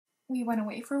we went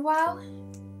away for a while,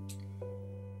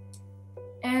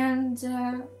 and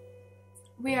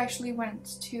we actually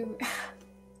went to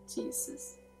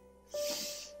Jesus,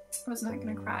 I was not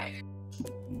gonna cry.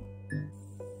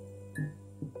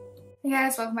 Hey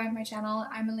guys, welcome back to my channel.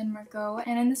 I'm Lynn Marco,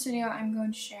 and in this video I'm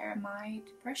going to share my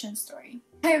depression story.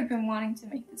 I have been wanting to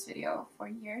make this video for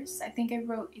years. I think I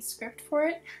wrote a script for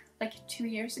it like 2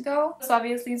 years ago. It's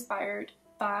obviously inspired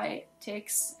by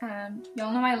Tix, and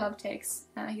y'all know I love Tix.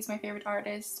 He's my favorite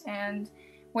artist, and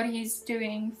what he's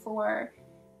doing for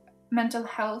mental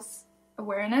health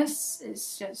awareness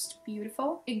is just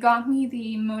beautiful. It got me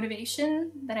the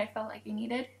motivation that I felt like I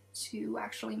needed to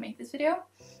actually make this video.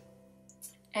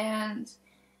 And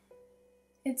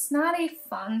it's not a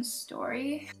fun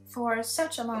story. For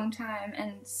such a long time,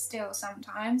 and still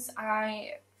sometimes,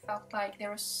 I felt like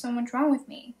there was so much wrong with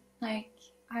me. Like,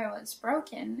 I was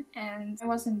broken and I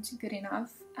wasn't good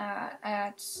enough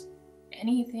at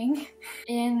anything.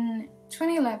 In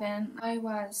 2011, I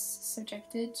was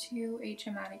subjected to a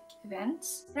traumatic event.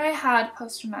 I had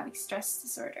post-traumatic stress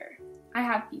disorder. I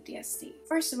had PTSD.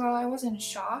 First of all, I was in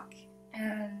shock,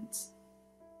 and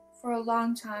for a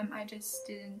long time I just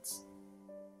didn't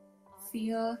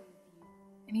feel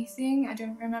anything. I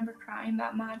don't remember crying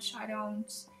that much. I don't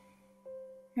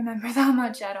remember that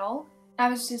much at all. I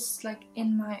was just like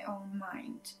in my own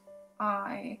mind.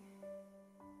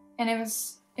 And it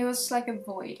was like a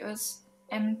void. It was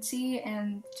empty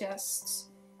and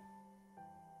just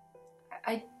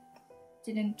I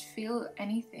didn't feel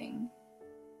anything.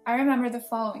 I remember the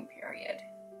following period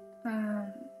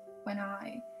when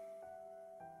I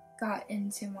got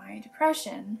into my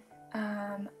depression.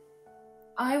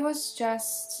 I was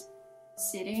just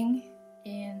sitting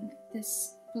in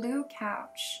this blue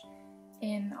couch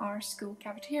in our school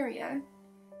cafeteria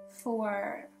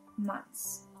for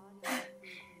months.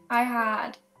 I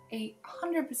had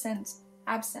 100%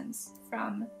 absence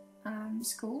from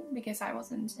school because I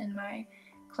wasn't in my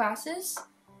classes,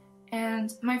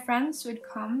 and my friends would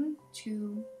come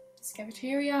to this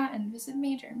cafeteria and visit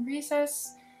me during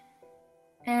recess.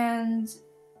 And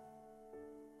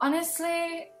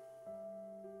honestly,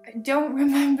 I don't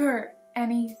remember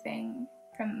anything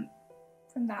from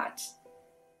that.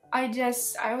 I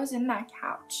was in that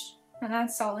couch, and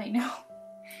that's all I know.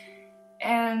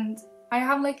 And I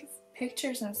have like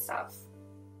pictures and stuff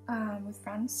with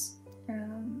friends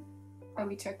that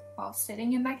we took while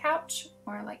sitting in that couch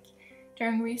or like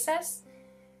during recess.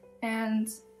 And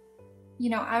you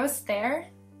know, I was there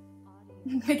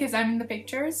because I'm in the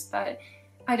pictures, but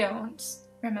I don't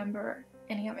remember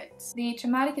any of it. The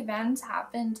traumatic event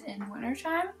happened in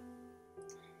wintertime,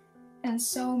 and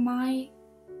so my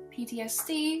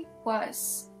PTSD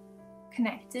was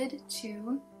connected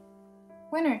to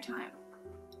wintertime.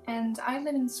 And I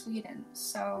live in Sweden,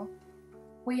 so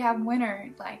we have winter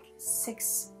like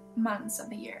 6 months of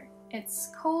the year.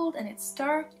 It's cold and it's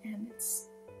dark and it's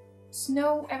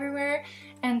snow everywhere,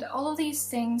 and all of these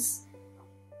things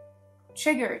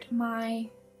triggered my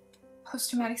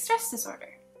post-traumatic stress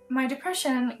disorder. My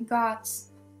depression got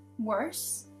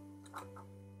worse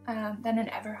than it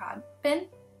ever had been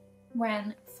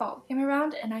when fall came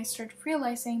around, and I started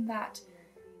realizing that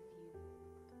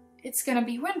it's gonna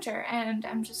be winter and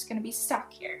I'm just gonna be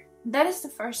stuck here. That is the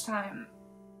first time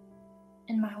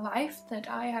in my life that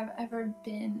I have ever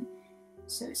been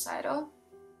suicidal,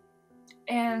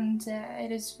 and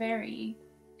it is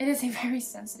a very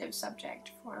sensitive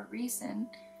subject for a reason.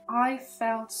 I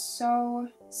felt so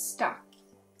stuck,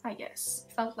 I guess.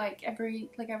 Felt like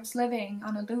I was living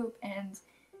on a loop and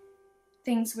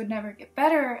things would never get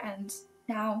better, and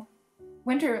now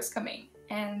winter was coming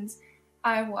and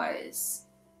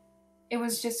it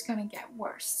was just gonna get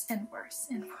worse and worse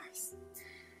and worse.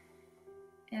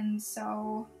 And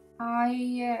so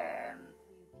I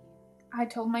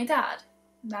told my dad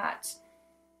that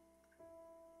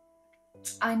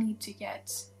I need to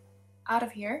get out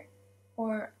of here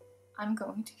or I'm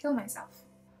going to kill myself.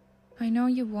 I know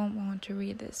you won't want to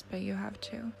read this, but you have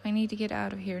to. I need to get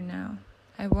out of here now.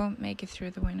 I won't make it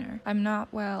through the winter. I'm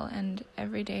not well, and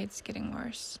every day it's getting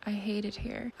worse. I hate it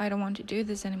here. I don't want to do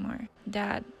this anymore.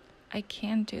 Dad, I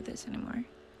can't do this anymore.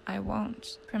 I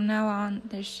won't. From now on,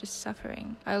 there's just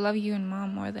suffering. I love you and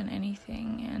Mom more than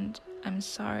anything, and I'm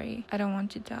sorry. I don't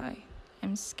want to die.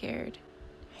 I'm scared.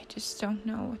 I just don't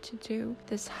know what to do.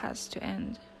 This has to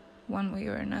end, one way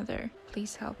or another.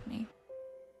 Please help me.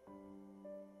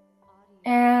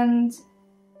 And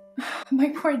my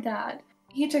poor dad,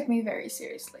 he took me very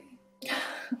seriously.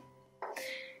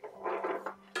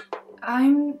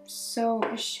 I'm so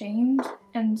ashamed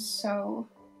and so,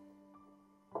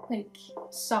 like,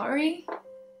 sorry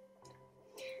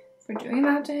for for doing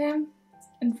that to him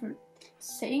and for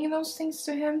saying those things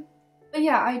to him. But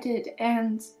yeah, I did,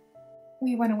 and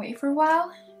we went away for a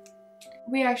while.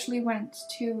 We actually went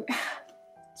to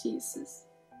Jesus,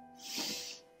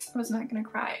 I was not gonna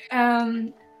cry.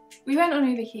 We went on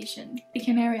a vacation, the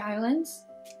Canary Islands,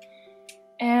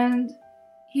 and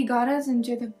he got us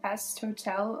into the best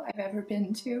hotel I've ever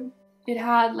been to. It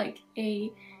had like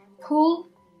a pool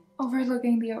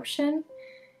overlooking the ocean.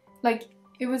 Like,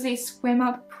 it was a swim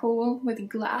up pool with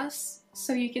glass,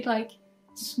 so you could like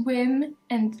swim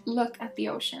and look at the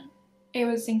ocean. It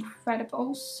was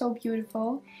incredible, so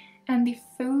beautiful, and the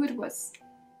food was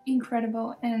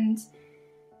incredible, and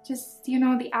just, you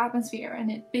know, the atmosphere and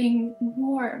it being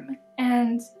warm,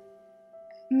 and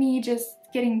me just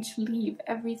getting to leave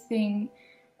everything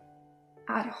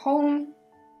at home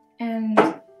and,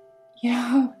 you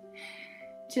know,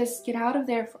 just get out of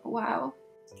there for a while.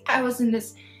 I was in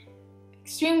this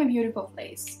extremely beautiful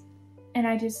place, and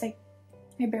I just like,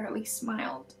 I barely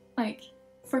smiled. Like,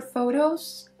 for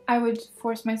photos, I would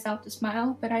force myself to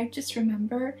smile, but I just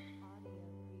remember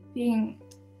being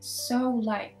so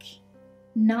like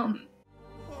numb.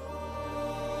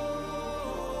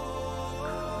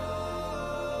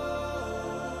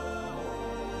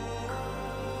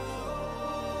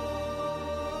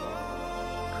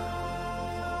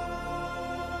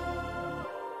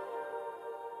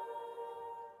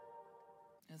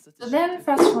 So then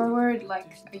fast forward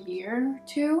like a year or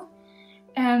two,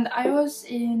 and I was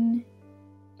in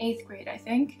 8th grade, I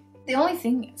think. The only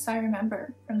things I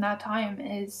remember from that time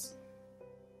is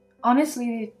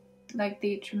honestly like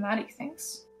the traumatic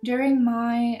things. During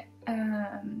my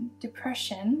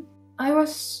depression, I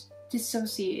was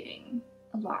dissociating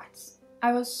a lot.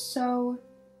 I was so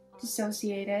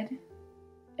dissociated,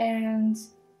 and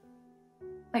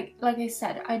like I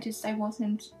said, I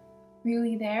wasn't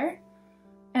really there.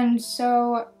 And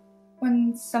so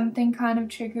when something kind of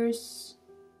triggers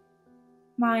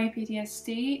my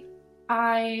PTSD,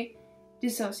 I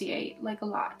dissociate like a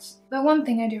lot. But one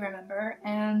thing I do remember,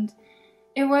 and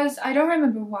it was, I don't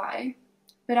remember why,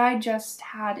 but I just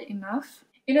had enough.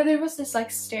 You know, there was this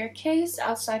like staircase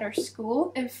outside our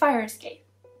school, a fire escape,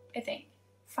 I think.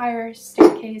 Fire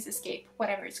staircase escape,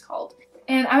 whatever it's called.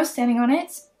 And I was standing on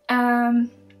it, and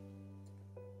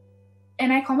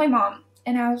I called my mom,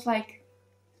 and I was like,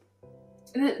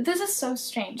 this is so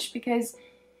strange, because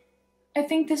I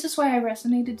think this is why I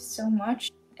resonated so much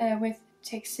with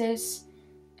Tix's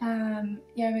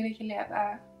Jag vill inte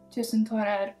leva 1000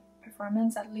 tårar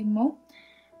performance at Limo.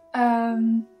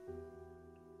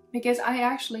 Because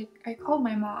I called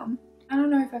my mom. I don't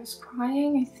know if I was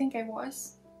crying, I think I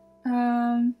was.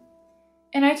 And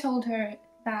I told her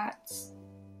that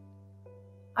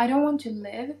I don't want to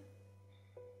live,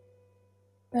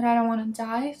 but I don't want to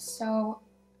die, so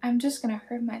I'm just gonna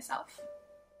hurt myself.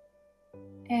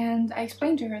 And I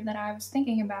explained to her that I was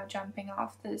thinking about jumping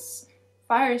off this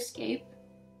fire escape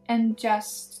and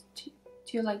just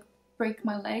to like break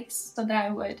my legs so that I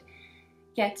would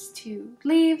get to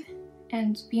leave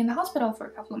and be in the hospital for a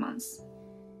couple of months.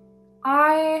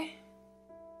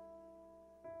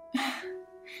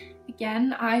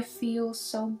 Again, I feel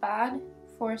so bad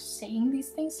for saying these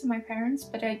things to my parents,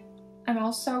 but I'm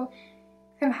also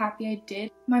kind of happy I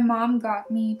did. My mom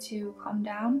got me to calm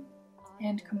down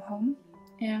and come home,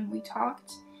 and we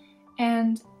talked,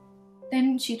 and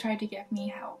then she tried to get me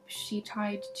help. She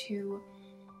tried to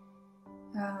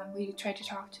we tried to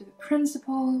talk to the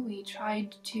principal, we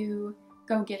tried to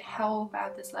go get help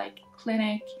at this like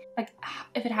clinic. Like,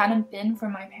 if it hadn't been for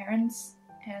my parents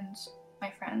and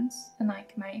my friends and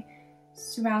like my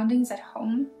surroundings at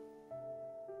home,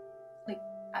 like,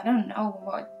 I don't know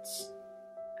what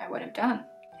I would have done,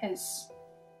 because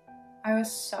I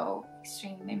was so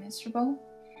extremely miserable.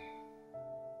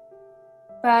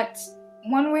 But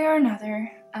one way or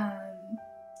another,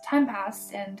 time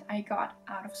passed and I got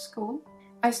out of school.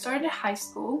 I started high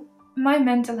school. My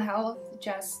mental health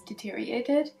just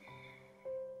deteriorated,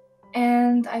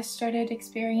 and I started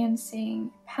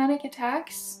experiencing panic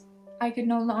attacks. I could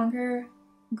no longer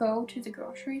go to the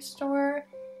grocery store.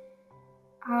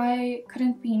 I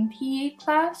couldn't be in PE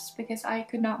class because I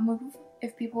could not move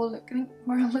if people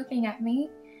were looking at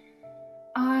me.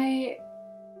 I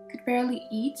could barely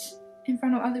eat in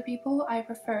front of other people. I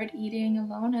preferred eating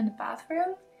alone in the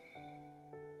bathroom,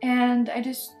 and I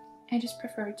just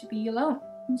preferred to be alone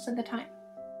most of the time.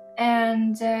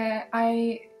 And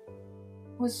I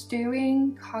was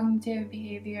doing cognitive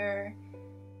behavior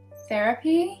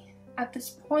therapy at this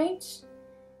point,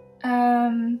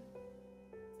 and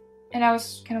I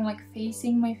was kind of like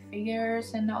facing my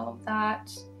fears and all of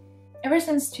that. Ever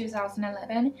since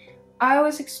 2011, I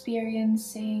was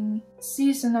experiencing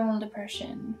seasonal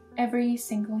depression every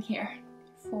single year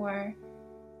for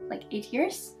like 8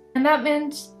 years. And that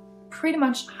meant pretty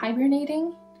much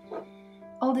hibernating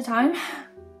all the time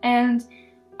and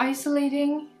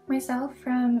isolating myself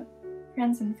from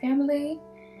friends and family.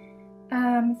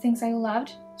 Things I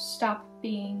loved stopped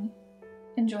being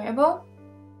enjoyable.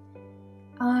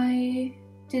 I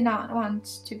did not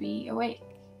want to be awake.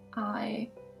 I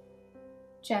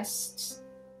just,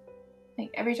 like,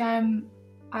 every time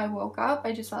I woke up,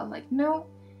 I just felt like, no,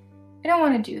 I don't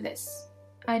want to do this.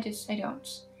 I don't.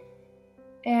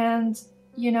 And,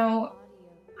 you know,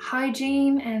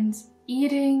 hygiene and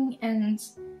eating and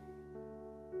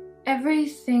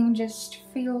everything just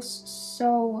feels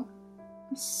so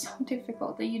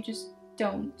difficult that you just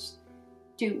don't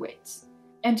do it.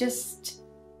 And just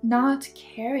not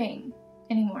caring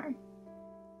anymore.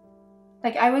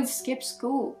 Like, I would skip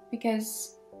school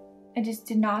because I just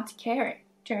did not care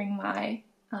during my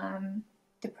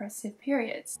depressive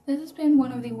periods. This has been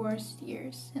one of the worst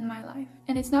years in my life.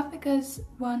 And it's not because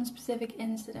one specific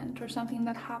incident or something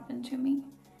that happened to me.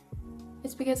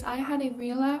 It's because I had a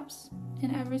relapse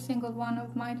in every single one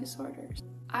of my disorders.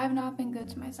 I have not been good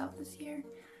to myself this year.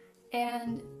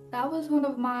 And that was one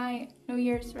of my New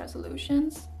Year's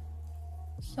resolutions.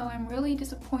 So I'm really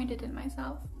disappointed in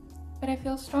myself. But I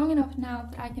feel strong enough now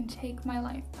that I can take my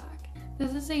life back.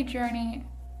 This is a journey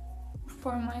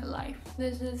for my life.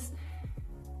 This is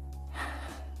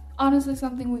honestly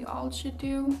something we all should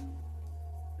do,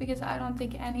 because I don't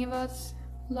think any of us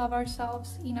love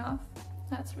ourselves enough.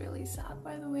 That's really sad,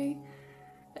 by the way.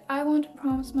 But I want to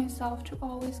promise myself to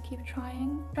always keep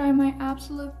trying. Try my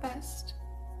absolute best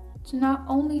to not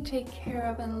only take care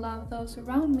of and love those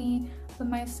around me, but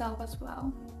myself as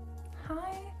well.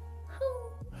 Hi.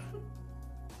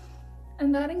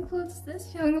 And that includes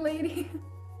this young lady.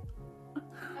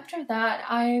 After that,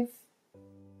 I've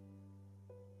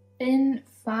been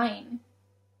fine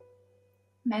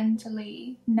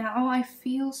mentally. Now I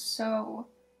feel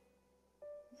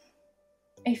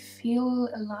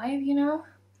alive, you know?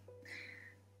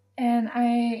 And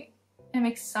I am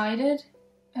excited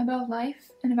about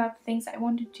life and about the things I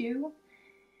want to do.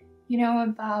 You know,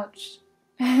 about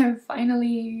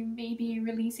finally maybe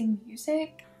releasing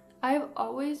music. I've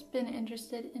always been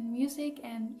interested in music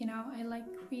and, you know, I like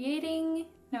creating.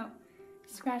 No,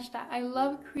 scratch that. I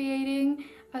love creating.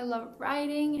 I love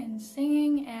writing and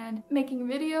singing and making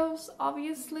videos,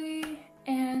 obviously.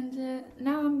 And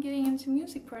now I'm getting into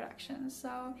music production.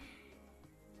 So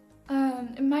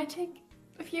it might take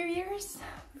a few years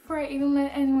before I even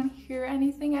let anyone hear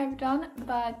anything I've done.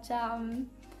 But,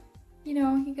 you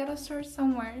know, you gotta start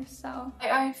somewhere. So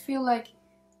I feel like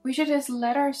we should just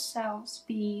let ourselves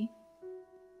be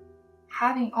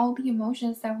having all the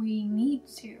emotions that we need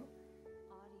to.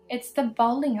 It's the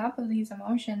bottling up of these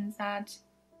emotions that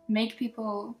make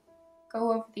people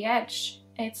go over the edge.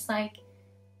 It's like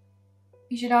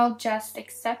we should all just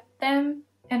accept them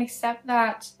and accept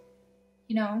that,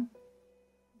 you know,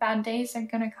 bad days are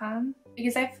gonna come.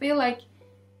 Because I feel like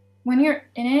when you're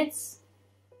in it,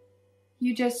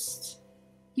 you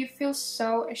feel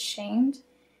so ashamed.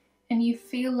 And you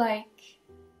feel like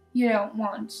you don't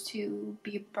want to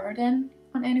be a burden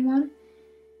on anyone.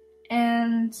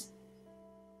 And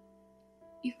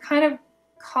you kind of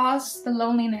cause the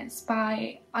loneliness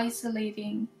by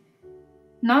isolating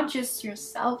not just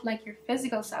yourself, like your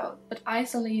physical self, but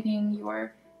isolating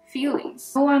your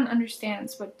feelings. No one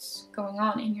understands what's going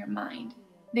on in your mind.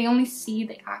 They only see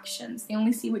the actions. They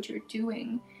only see what you're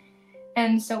doing.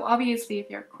 And so obviously if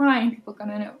you're crying, people are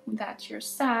gonna know that you're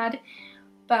sad.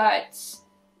 But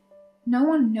no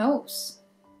one knows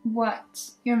what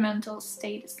your mental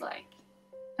state is like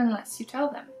unless you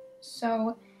tell them.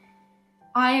 So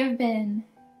I've been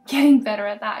getting better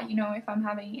at that. You know, if I'm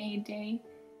having a day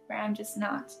where I'm just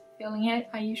not feeling it,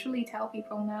 I usually tell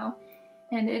people now.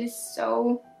 And it is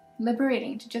so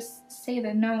liberating to just say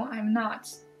that no, I'm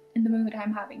not in the mood,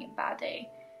 I'm having a bad day.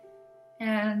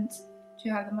 And to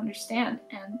have them understand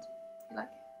and be like,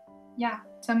 yeah,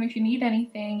 tell me if you need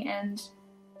anything and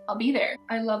I'll be there.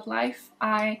 I love life.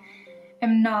 I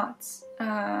am not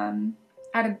in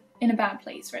a bad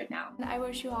place right now. I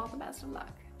wish you all the best of luck.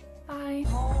 Bye.